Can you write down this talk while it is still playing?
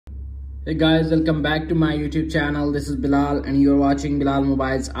Hey guys, welcome back to my YouTube channel. This is Bilal and you're watching Bilal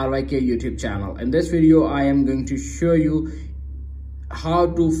Mobiles RYK YouTube channel. In this video, I am going to show you how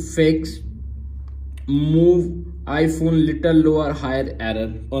to fix move iPhone little lower higher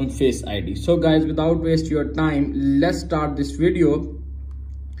error on Face ID. So guys, without waste your time, let's start this video.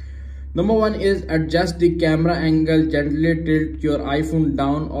 Number one is adjust the camera angle, gently tilt your iPhone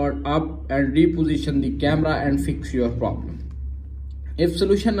down or up and reposition the camera and fix your problem. If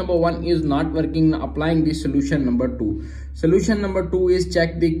solution number one is not working, applying the solution number two. Solution number two is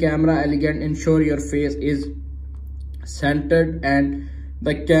check the camera elegant, ensure your face is centered and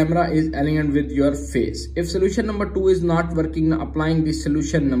the camera is aligned with your face. If solution number two is not working, applying the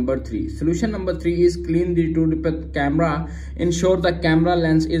solution number three. Solution number three is clean the 2D camera, ensure the camera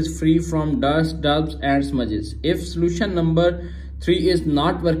lens is free from dust, dubs and smudges. If solution number 3 is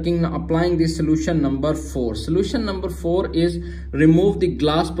not working, applying the solution number 4. Solution number 4 is remove the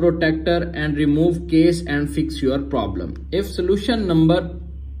glass protector and remove case and fix your problem. If solution number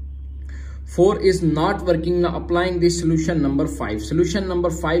 4 is not working, applying the solution number 5. Solution number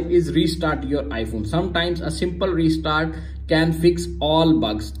 5 is restart your iPhone. Sometimes a simple restart can fix all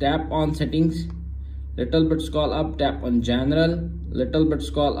bugs. Tap on settings, little bit scroll up, tap on general, little bit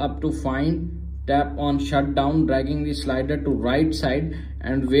scroll up to find, tap on shutdown, dragging the slider to right side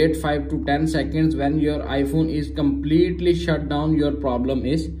and wait 5 to 10 seconds. When your iPhone is completely shut down, your problem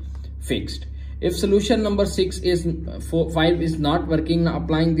is fixed. If solution number 5 is not working,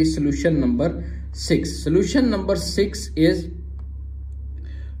 applying the solution number 6. Solution number 6 is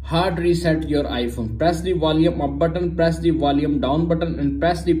hard reset your iPhone. Press the volume up button, press the volume down button and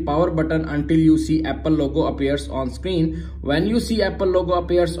press the power button until you see Apple logo appears on screen. When you see Apple logo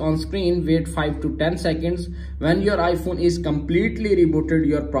appears on screen, wait 5 to 10 seconds. When your iPhone is completely rebooted,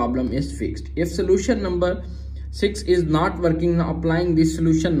 your problem is fixed. If solution number 6 is not working, applying the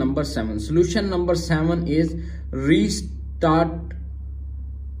solution number 7. Solution number 7 is restart,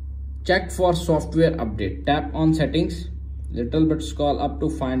 check for software update. Tap on settings, little bit scroll up to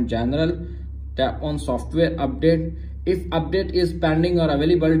find general, tap on software update. If update is pending or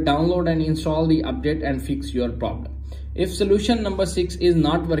available, download and install the update and fix your problem. If solution number 6 is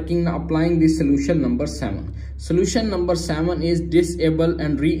not working, applying the solution number 7. Solution number 7 is disable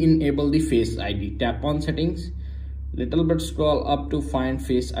and re-enable the Face ID. Tap on settings, little bit scroll up to find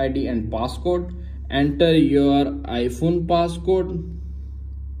Face ID and passcode. Enter your iPhone passcode,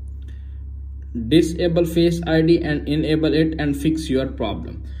 disable Face ID and enable it and fix your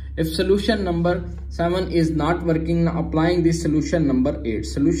problem. If solution number 7 is not working, applying the solution number 8.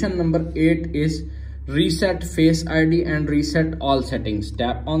 Solution number 8 is reset Face ID and reset all settings.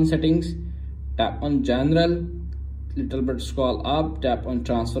 Tap on settings, tap on general, little bit scroll up, tap on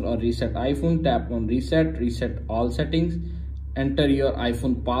transfer or reset iPhone, tap on reset all settings. Enter your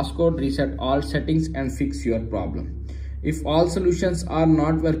iPhone passcode, reset all settings and fix your problem. If all solutions are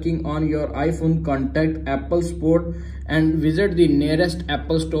not working on your iPhone, contact Apple support and visit the nearest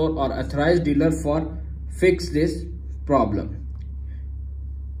Apple store or authorized dealer for fix this problem.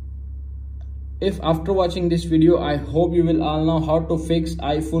 If after watching this video, I hope you will all know how to fix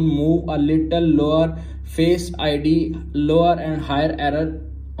iPhone move a little lower Face ID lower and higher error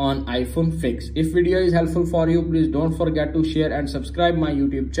on iPhone fix. If video is helpful for you, please don't forget to share and subscribe my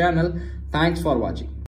YouTube channel. Thanks for watching.